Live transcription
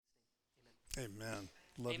Amen.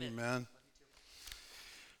 Love you, Amen. man.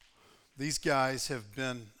 These guys have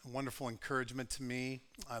been a wonderful encouragement to me.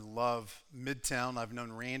 I love Midtown. I've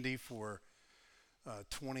known Randy for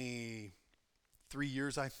 23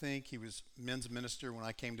 years, I think. He was men's minister when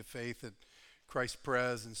I came to faith at Christ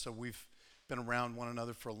Pres, and so we've been around one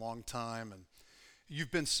another for a long time. And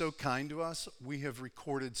you've been so kind to us. We have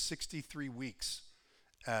recorded 63 weeks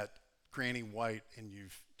at Granny White, and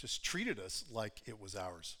you've just treated us like it was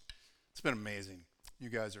ours. It's been amazing. You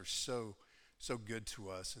guys are so good to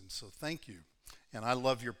us, and so thank you. And I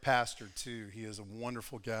love your pastor too. He is a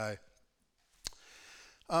wonderful guy.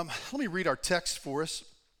 Let me read our text for us.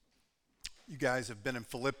 You guys have been in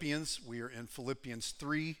Philippians. We are in Philippians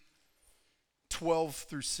 3:12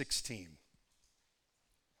 through 16.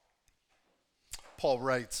 Paul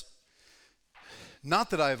writes, "Not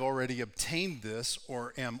that I have already obtained this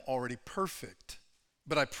or am already perfect,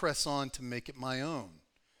 but I press on to make it my own,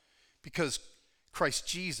 because Christ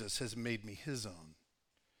Jesus has made me his own.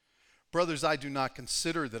 Brothers, I do not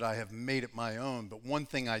consider that I have made it my own, but one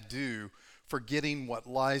thing I do, forgetting what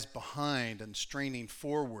lies behind and straining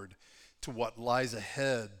forward to what lies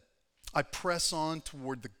ahead, I press on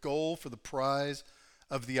toward the goal for the prize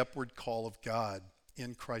of the upward call of God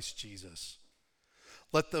in Christ Jesus.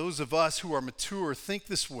 Let those of us who are mature think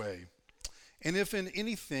this way, and if in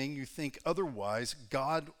anything you think otherwise,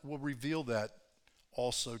 God will reveal that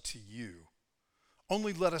also to you.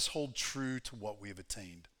 Only let us hold true to what we have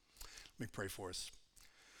attained." Let me pray for us.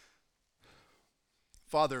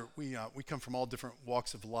 Father, we come from all different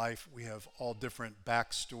walks of life. We have all different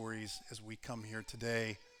backstories as we come here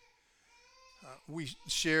today. We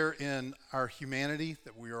share in our humanity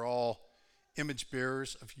that we are all image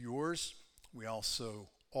bearers of yours. We also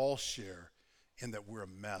all share in that we're a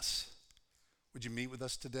mess. Would you meet with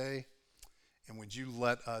us today? And would you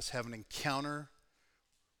let us have an encounter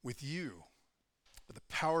with you? With the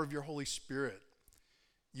power of your Holy Spirit,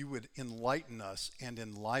 you would enlighten us and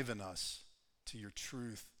enliven us to your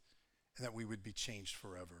truth, and that we would be changed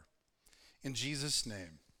forever. In Jesus'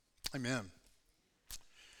 name, amen.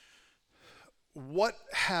 What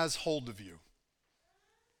has hold of you?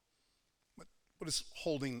 What is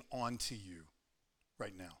holding on to you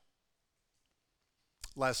right now?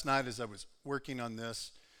 Last night as I was working on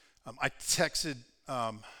this, I texted,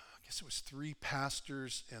 I guess it was 3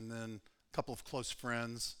 pastors and then a couple of close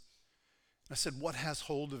friends. I said, what has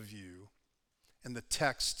hold of you? And the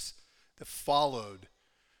texts that followed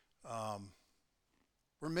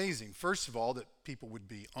were amazing. First of all, that people would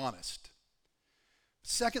be honest.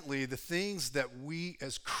 Secondly, the things that we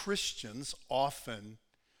as Christians often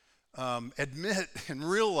admit and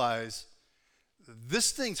realize,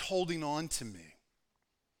 this thing's holding on to me.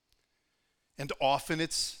 And often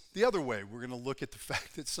it's the other way. We're going to look at the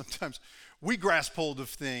fact that sometimes we grasp hold of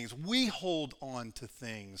things. We hold on to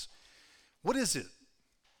things. What is it?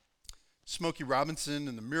 Smokey Robinson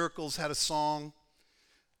and the Miracles had a song,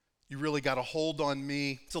 "You Really Got a Hold on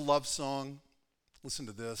Me." It's a love song. Listen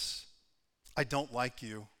to this. "I don't like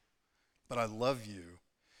you, but I love you.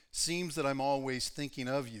 Seems that I'm always thinking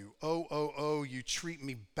of you. Oh, oh, oh, you treat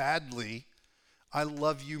me badly. I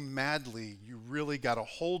love you madly. You really got a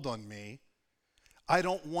hold on me. I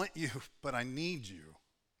don't want you, but I need you.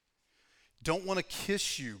 Don't want to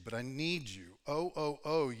kiss you, but I need you. Oh, oh,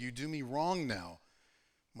 oh, you do me wrong now.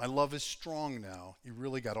 My love is strong now. You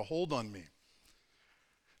really got a hold on me."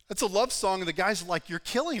 That's a love song, and the guy's like, "You're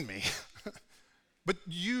killing me." But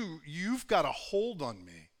you've got a hold on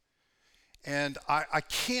me. And I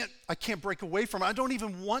can't break away from it. I don't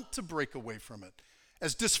even want to break away from it.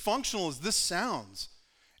 As dysfunctional as this sounds,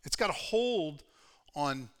 it's got a hold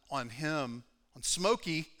on him, on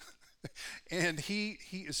Smokey, and he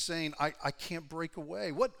is saying, I can't break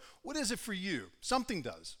away. What is it for you? Something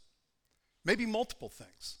does. Maybe multiple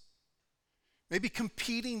things. Maybe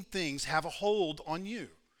competing things have a hold on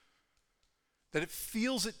you. That it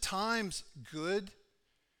feels at times good,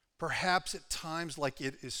 perhaps at times like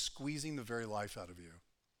it is squeezing the very life out of you.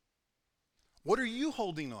 What are you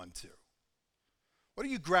holding on to? What are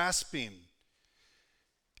you grasping?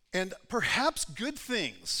 And perhaps good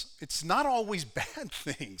things. It's not always bad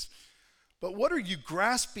things. But what are you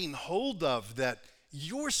grasping hold of that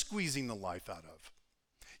you're squeezing the life out of?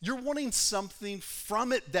 You're wanting something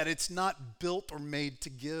from it that it's not built or made to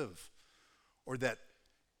give, or that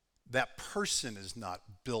person is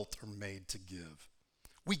not built or made to give.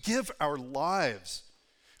 We give our lives.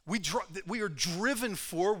 We are driven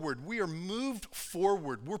forward. We are moved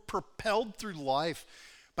forward. We're propelled through life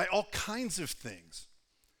by all kinds of things.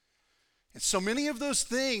 And so many of those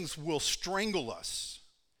things will strangle us.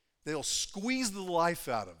 They'll squeeze the life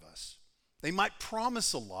out of us. They might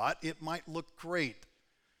promise a lot. It might look great.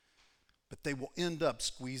 But they will end up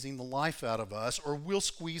squeezing the life out of us, or we'll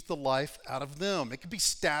squeeze the life out of them. It could be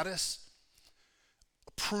status,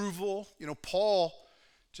 approval. Paul,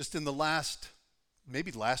 just in the last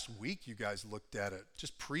week, you guys looked at it,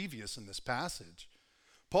 just previous in this passage.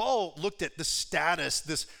 Paul looked at the status,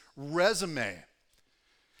 this resume.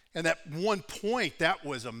 And at one point, that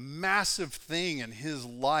was a massive thing in his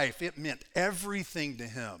life. It meant everything to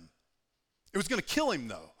him. It was going to kill him,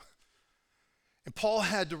 though. And Paul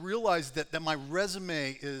had to realize that my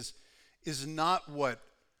resume is not what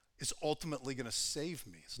is ultimately going to save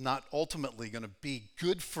me. It's not ultimately going to be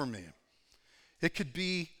good for me. It could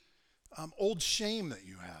be old shame that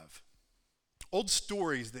you have, old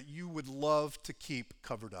stories that you would love to keep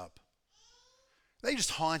covered up. They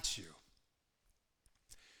just haunt you.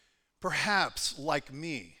 Perhaps, like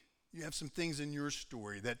me, you have some things in your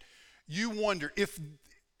story that you wonder if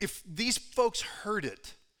these folks heard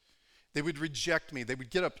it, they would reject me. They would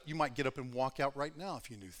get up. You might get up and walk out right now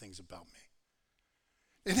if you knew things about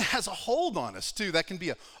me. It has a hold on us, too. That can be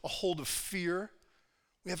a hold of fear.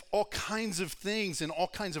 We have all kinds of things and all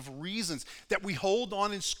kinds of reasons that we hold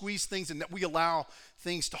on and squeeze things, and that we allow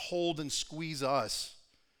things to hold and squeeze us.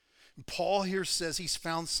 And Paul here says he's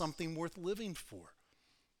found something worth living for.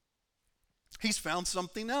 He's found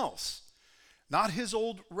something else. Not his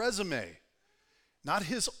old resume. Not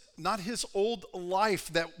his old life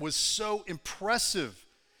that was so impressive.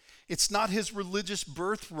 It's not his religious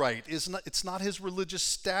birthright. It's not his religious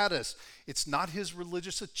status. It's not his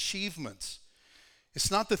religious achievements.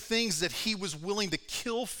 It's not the things that he was willing to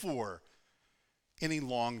kill for any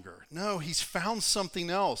longer. No, he's found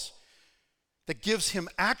something else that gives him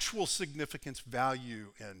actual significance, value,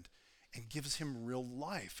 and gives him real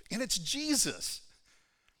life. And it's Jesus.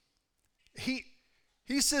 He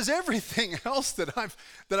says everything else that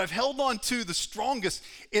I've held on to the strongest,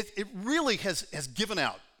 it really has given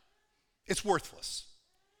out. It's worthless.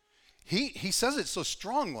 He says it so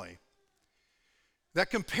strongly that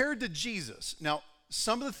compared to Jesus, now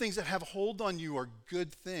some of the things that have a hold on you are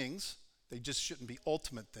good things. They just shouldn't be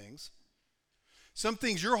ultimate things. Some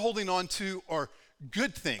things you're holding on to are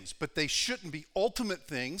good things, but they shouldn't be ultimate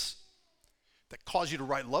things that cause you to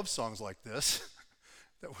write love songs like this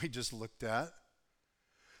that we just looked at.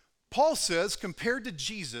 Paul says, compared to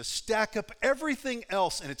Jesus, stack up everything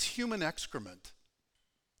else and it's human excrement.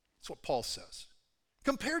 That's what Paul says.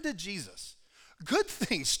 Compared to Jesus, good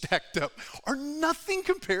things stacked up are nothing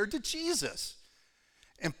compared to Jesus.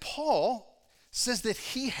 And Paul says that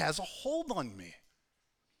he has a hold on me.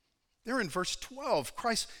 There in verse 12,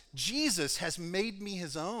 Jesus has made me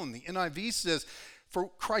his own. The NIV says, for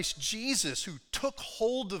Christ Jesus who took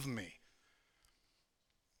hold of me.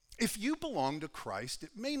 If you belong to Christ,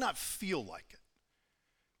 it may not feel like it,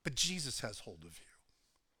 but Jesus has hold of you.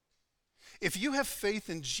 If you have faith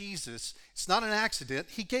in Jesus, it's not an accident.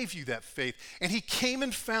 He gave you that faith, and he came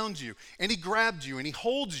and found you, and he grabbed you, and he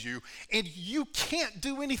holds you, and you can't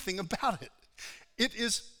do anything about it. It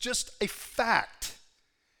is just a fact.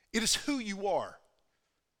 It is who you are.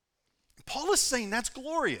 Paul is saying that's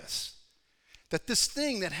glorious. That this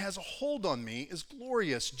thing that has a hold on me is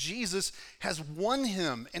glorious. Jesus has won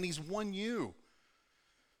him, and he's won you.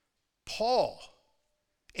 Paul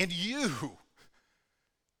and you,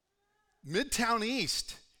 Midtown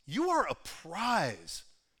East, you are a prize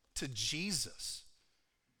to Jesus.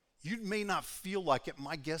 You may not feel like it.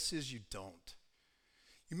 My guess is you don't.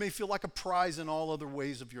 You may feel like a prize in all other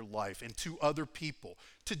ways of your life and to other people.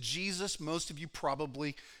 To Jesus, most of you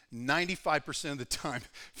probably 95% of the time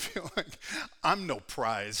feel like, I'm no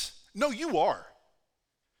prize. No, you are.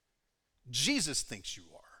 Jesus thinks you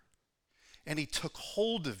are. And he took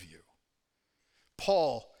hold of you.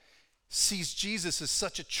 Paul sees Jesus as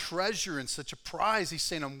such a treasure and such a prize. He's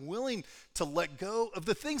saying, I'm willing to let go of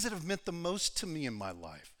the things that have meant the most to me in my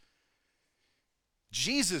life.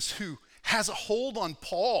 Jesus, who has a hold on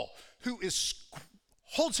Paul, who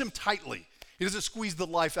holds him tightly. He doesn't squeeze the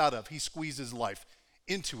life out of, he squeezes life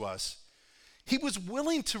into us. He was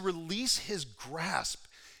willing to release his grasp,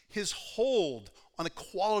 his hold on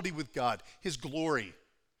equality with God, his glory.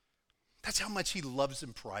 That's how much he loves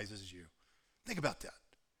and prizes you. Think about that.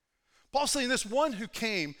 Paul's saying this one who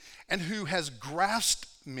came and who has grasped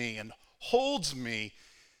me and holds me,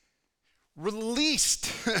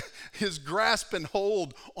 released his grasp and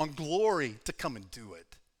hold on glory to come and do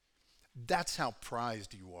it. That's how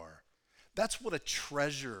prized you are. That's what a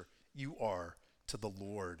treasure you are to the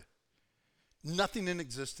Lord. Nothing in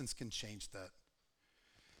existence can change that.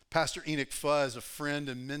 Pastor Enoch Fuzz, a friend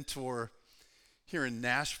and mentor here in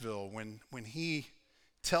Nashville, when he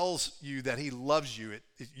tells you that he loves you, it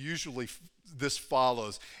usually this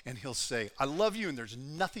follows, and he'll say, I love you, and there's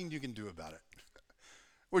nothing you can do about it,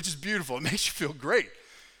 which is beautiful. It makes you feel great.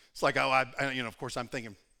 It's like, oh, of course I'm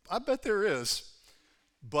thinking, I bet there is,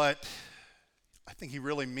 but I think he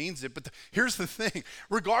really means it. But here's the thing,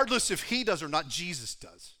 regardless if he does or not, Jesus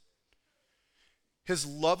does. His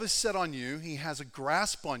love is set on you. He has a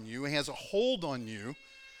grasp on you. He has a hold on you.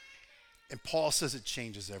 And Paul says it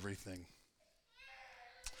changes everything.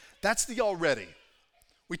 That's the already.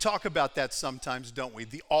 We talk about that sometimes, don't we?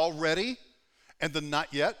 The already and the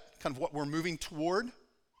not yet, kind of what we're moving toward.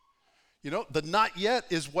 The not yet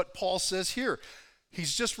is what Paul says here.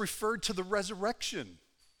 He's just referred to the resurrection.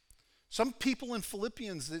 Some people in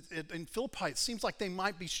Philippians, in Philippi, it seems like they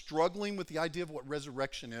might be struggling with the idea of what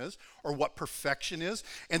resurrection is or what perfection is,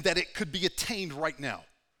 and that it could be attained right now.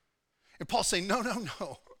 And Paul's saying, no.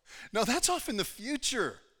 No, that's off in the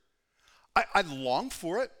future. I long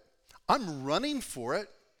for it. I'm running for it.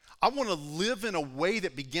 I want to live in a way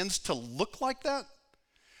that begins to look like that.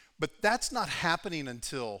 But that's not happening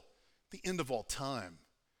until the end of all time,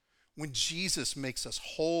 when Jesus makes us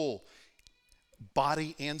whole,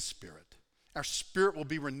 body and spirit. Our spirit will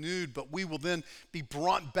be renewed, but we will then be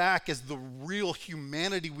brought back as the real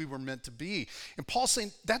humanity we were meant to be. And Paul's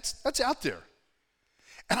saying that's out there.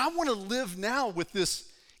 And I want to live now with this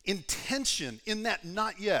intention in that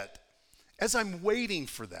not yet, as I'm waiting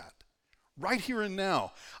for that, right here and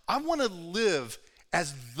now. I want to live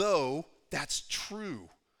as though that's true.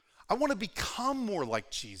 I want to become more like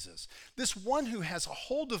Jesus, this one who has a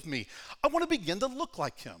hold of me. I want to begin to look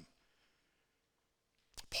like him.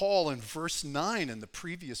 Paul in verse 9 in the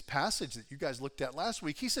previous passage that you guys looked at last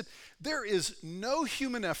week, he said, there is no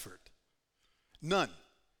human effort, none,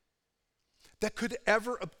 that could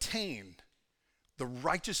ever obtain the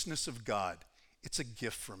righteousness of God. It's a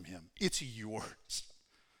gift from him. It's yours.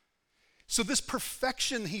 So this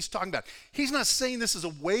perfection he's talking about, he's not saying this is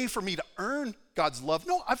a way for me to earn God's love.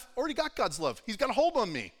 No, I've already got God's love. He's got a hold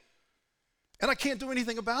on me. And I can't do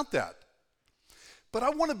anything about that. But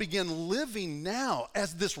I want to begin living now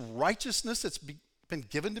as this righteousness that's been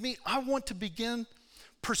given to me. I want to begin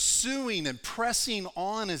pursuing and pressing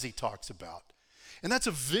on, as he talks about. And that's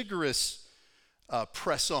a vigorous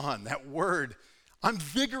press on, that word. I'm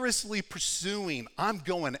vigorously pursuing. I'm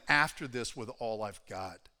going after this with all I've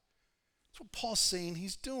got. That's what Paul's saying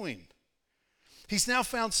he's doing. He's now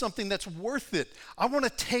found something that's worth it. I want to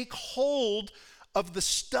take hold of the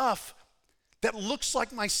stuff that looks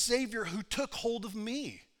like my Savior who took hold of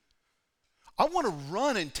me. I want to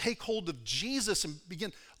run and take hold of Jesus and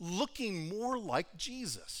begin looking more like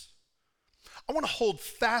Jesus. I want to hold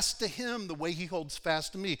fast to him the way he holds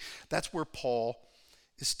fast to me. That's where Paul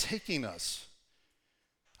is taking us.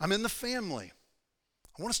 I'm in the family.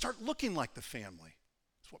 I want to start looking like the family.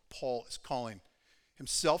 That's what Paul is calling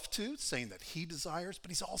himself to, saying that he desires,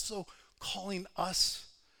 but he's also calling us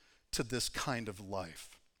to this kind of life.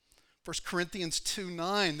 1 Corinthians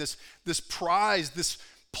 2:9, this prize, this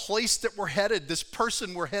place that we're headed, this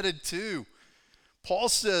person we're headed to. Paul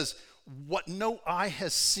says, what no eye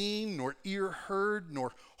has seen, nor ear heard,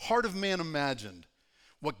 nor heart of man imagined,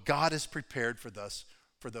 what God has prepared for those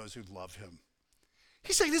who love him.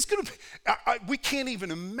 He's saying it's going to be, we can't even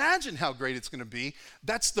imagine how great it's going to be.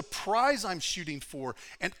 That's the prize I'm shooting for.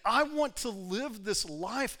 And I want to live this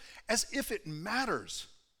life as if it matters.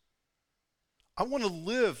 I want to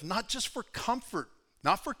live not just for comfort,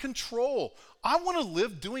 not for control. I want to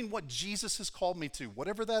live doing what Jesus has called me to,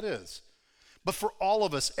 whatever that is. But for all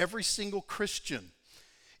of us, every single Christian,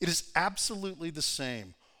 it is absolutely the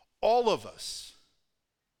same. All of us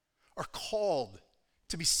are called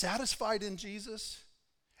to be satisfied in Jesus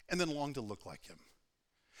and then long to look like him.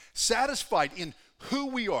 Satisfied in who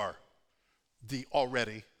we are, the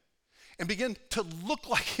already, and begin to look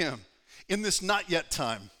like him in this not yet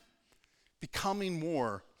time, becoming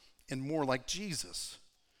more and more like Jesus.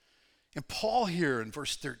 And Paul here in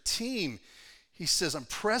verse 13, he says, I'm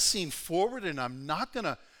pressing forward and I'm not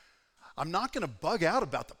gonna bug out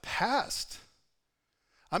about the past.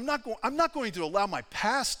 I'm not going to allow my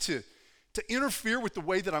past to interfere with the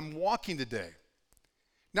way that I'm walking today.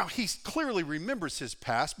 Now, he clearly remembers his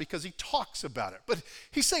past because he talks about it. But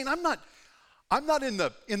he's saying, I'm not in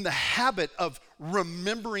the habit of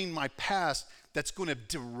remembering my past that's going to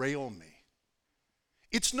derail me.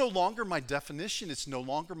 It's no longer my definition. It's no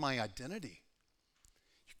longer my identity.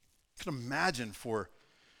 You can imagine for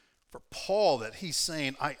Paul that he's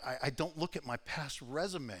saying, I don't look at my past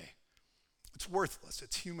resume. It's worthless.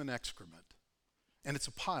 It's human excrement. And it's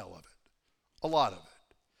a pile of it, a lot of it.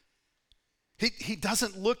 He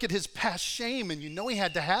doesn't look at his past shame, and you know he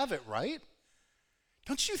had to have it, right?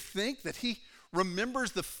 Don't you think that he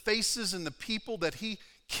remembers the faces and the people that he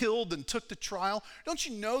killed and took to trial? Don't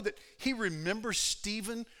you know that he remembers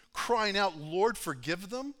Stephen crying out, Lord, forgive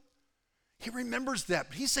them? He remembers that.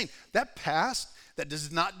 But he's saying that past, that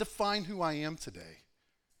does not define who I am today.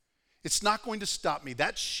 It's not going to stop me.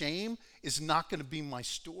 That shame is not going to be my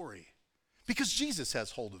story because Jesus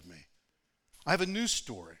has hold of me. I have a new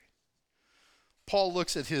story. Paul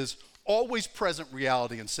looks at his always present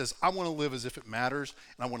reality and says, I want to live as if it matters,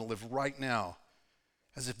 and I want to live right now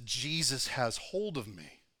as if Jesus has hold of me.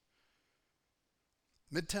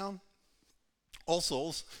 Midtown, All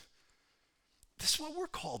Souls, this is what we're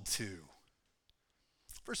called to.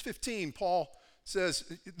 Verse 15, Paul says,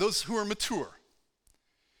 those who are mature.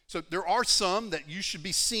 So there are some that you should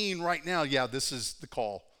be seeing right now. Yeah, this is the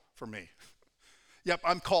call for me. Yep,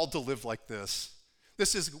 I'm called to live like this.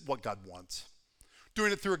 This is what God wants.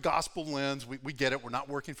 Doing it through a gospel lens, we get it. We're not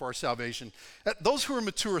working for our salvation. Those who are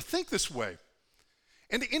mature think this way.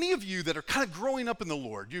 And any of you that are kind of growing up in the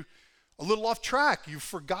Lord, you a little off track, you've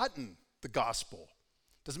forgotten the gospel.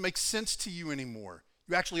 Doesn't make sense to you anymore.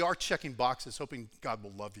 You actually are checking boxes, hoping God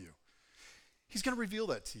will love you. He's going to reveal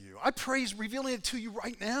that to you. I pray he's revealing it to you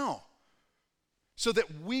right now so that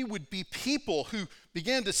we would be people who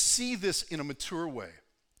began to see this in a mature way.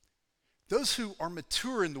 Those who are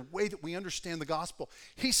mature in the way that we understand the gospel,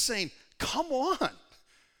 he's saying, come on.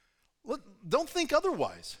 Don't think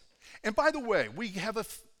otherwise. And by the way, we have a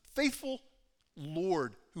faithful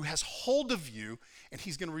Lord who has hold of you, and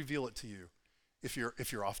he's going to reveal it to you if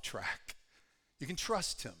you're off track. You can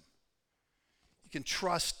trust him. You can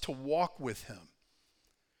trust to walk with him.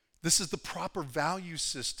 This is the proper value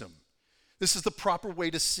system. This is the proper way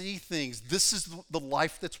to see things. This is the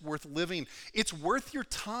life that's worth living. It's worth your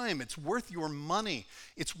time. It's worth your money.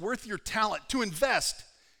 It's worth your talent to invest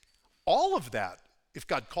all of that, if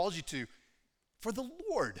God calls you to, for the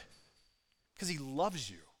Lord, because he loves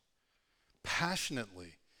you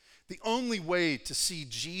passionately. The only way to see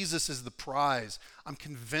Jesus as the prize, I'm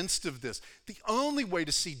convinced of this, the only way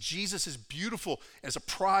to see Jesus as beautiful, as a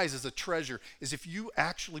prize, as a treasure, is if you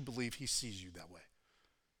actually believe he sees you that way.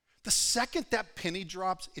 The second that penny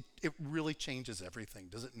drops, it really changes everything,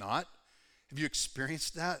 does it not? Have you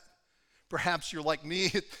experienced that? Perhaps you're like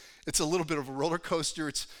me, it's a little bit of a roller coaster.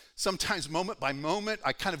 It's sometimes moment by moment,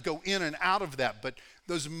 I kind of go in and out of that, but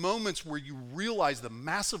those moments where you realize the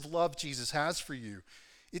massive love Jesus has for you,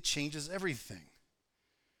 it changes everything.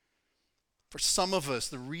 For some of us,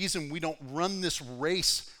 the reason we don't run this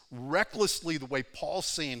race recklessly the way Paul's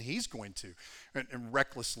saying he's going to, and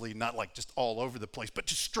recklessly, not like just all over the place, but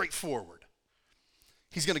just straightforward.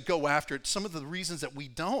 He's going to go after it. Some of the reasons that we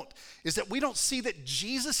don't is that we don't see that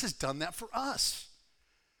Jesus has done that for us.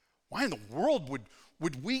 Why in the world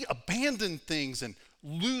would we abandon things and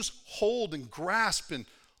lose hold and grasp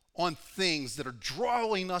on things that are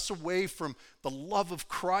drawing us away from the love of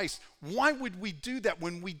Christ? Why would we do that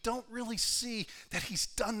when we don't really see that he's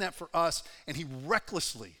done that for us and he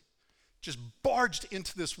recklessly just barged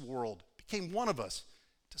into this world, became one of us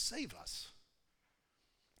to save us?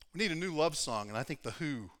 We need a new love song, and I think The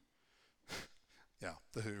Who,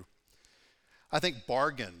 The Who. I think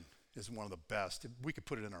Bargain is one of the best. We could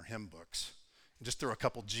put it in our hymn books and just throw a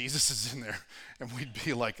couple Jesuses in there, and we'd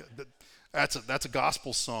be like, that's a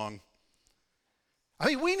gospel song. I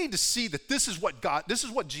mean, we need to see that this is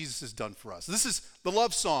what Jesus has done for us. This is the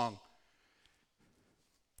love song.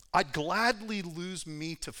 I'd gladly lose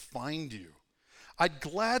me to find you. I'd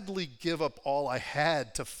gladly give up all I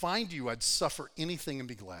had to find you. I'd suffer anything and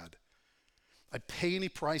be glad. I'd pay any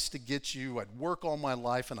price to get you. I'd work all my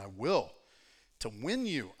life, and I will. To win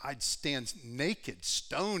you, I'd stand naked,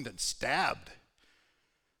 stoned, and stabbed.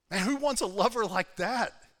 Man, who wants a lover like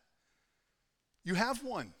that? You have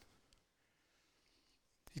one.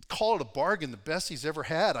 He'd call it a bargain, the best he's ever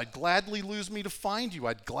had. I'd gladly lose me to find you.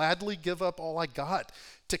 I'd gladly give up all I got.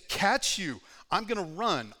 To catch you, I'm going to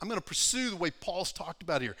run. I'm going to pursue the way Paul's talked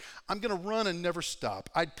about here. I'm going to run and never stop.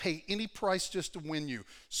 I'd pay any price just to win you.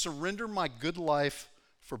 Surrender my good life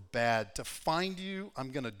for bad. To find you,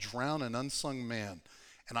 I'm going to drown an unsung man.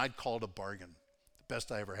 And I'd call it a bargain, the best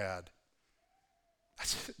I ever had.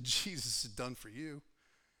 That's what Jesus has done for you.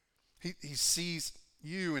 He sees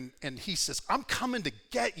you and he says, I'm coming to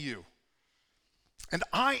get you. And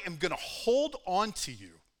I am going to hold on to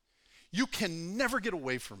you. You can never get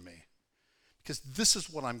away from me because this is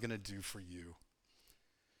what I'm going to do for you.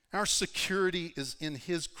 Our security is in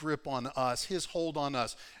his grip on us, his hold on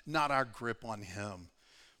us, not our grip on him.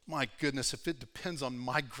 My goodness, if it depends on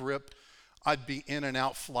my grip, I'd be in and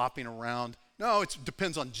out flopping around. No, it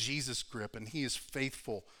depends on Jesus' grip, and he is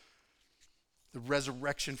faithful. The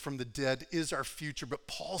resurrection from the dead is our future. But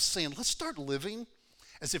Paul's saying, let's start living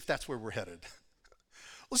as if that's where we're headed.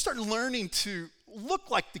 Let's start learning to look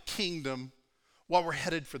like the kingdom while we're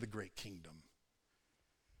headed for the great kingdom.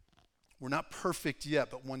 We're not perfect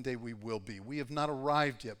yet, but one day we will be. We have not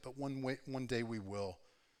arrived yet, but one day we will.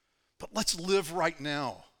 But let's live right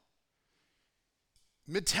now.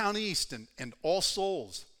 Midtown East and All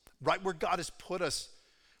Souls, right where God has put us.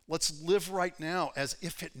 Let's live right now as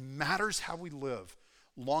if it matters how we live,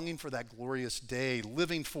 longing for that glorious day,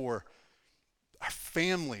 living for our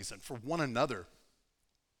families and for one another,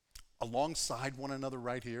 alongside one another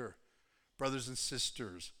right here, brothers and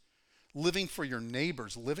sisters, living for your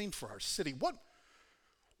neighbors, living for our city. What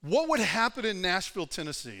would happen in Nashville,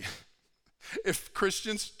 Tennessee if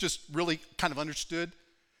Christians just really kind of understood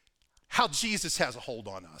how Jesus has a hold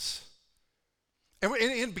on us? And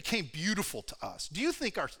it became beautiful to us. Do you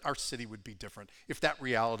think our city would be different if that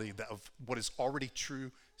reality of what is already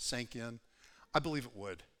true sank in? I believe it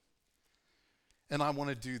would. And I want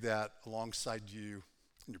to do that alongside you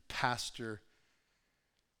and your pastor.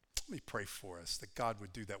 Let me pray for us that God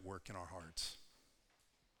would do that work in our hearts.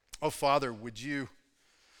 Oh, Father, would you,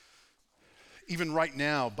 even right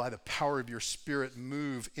now, by the power of your Spirit,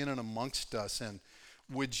 move in and amongst us, and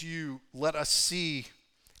would you let us see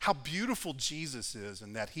how beautiful Jesus is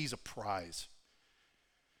and that he's a prize,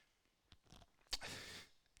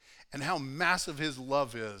 and how massive his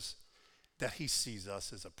love is that he sees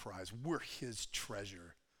us as a prize. We're his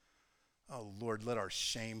treasure. Oh, Lord, let our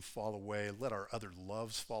shame fall away. Let our other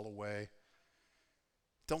loves fall away.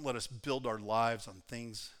 Don't let us build our lives on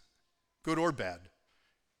things, good or bad,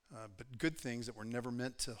 but good things that were never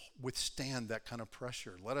meant to withstand that kind of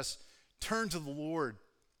pressure. Let us turn to the Lord,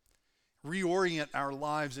 reorient our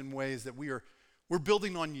lives in ways that we're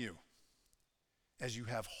building on you as you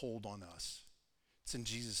have hold on us. It's in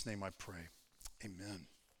Jesus' name I pray. Amen.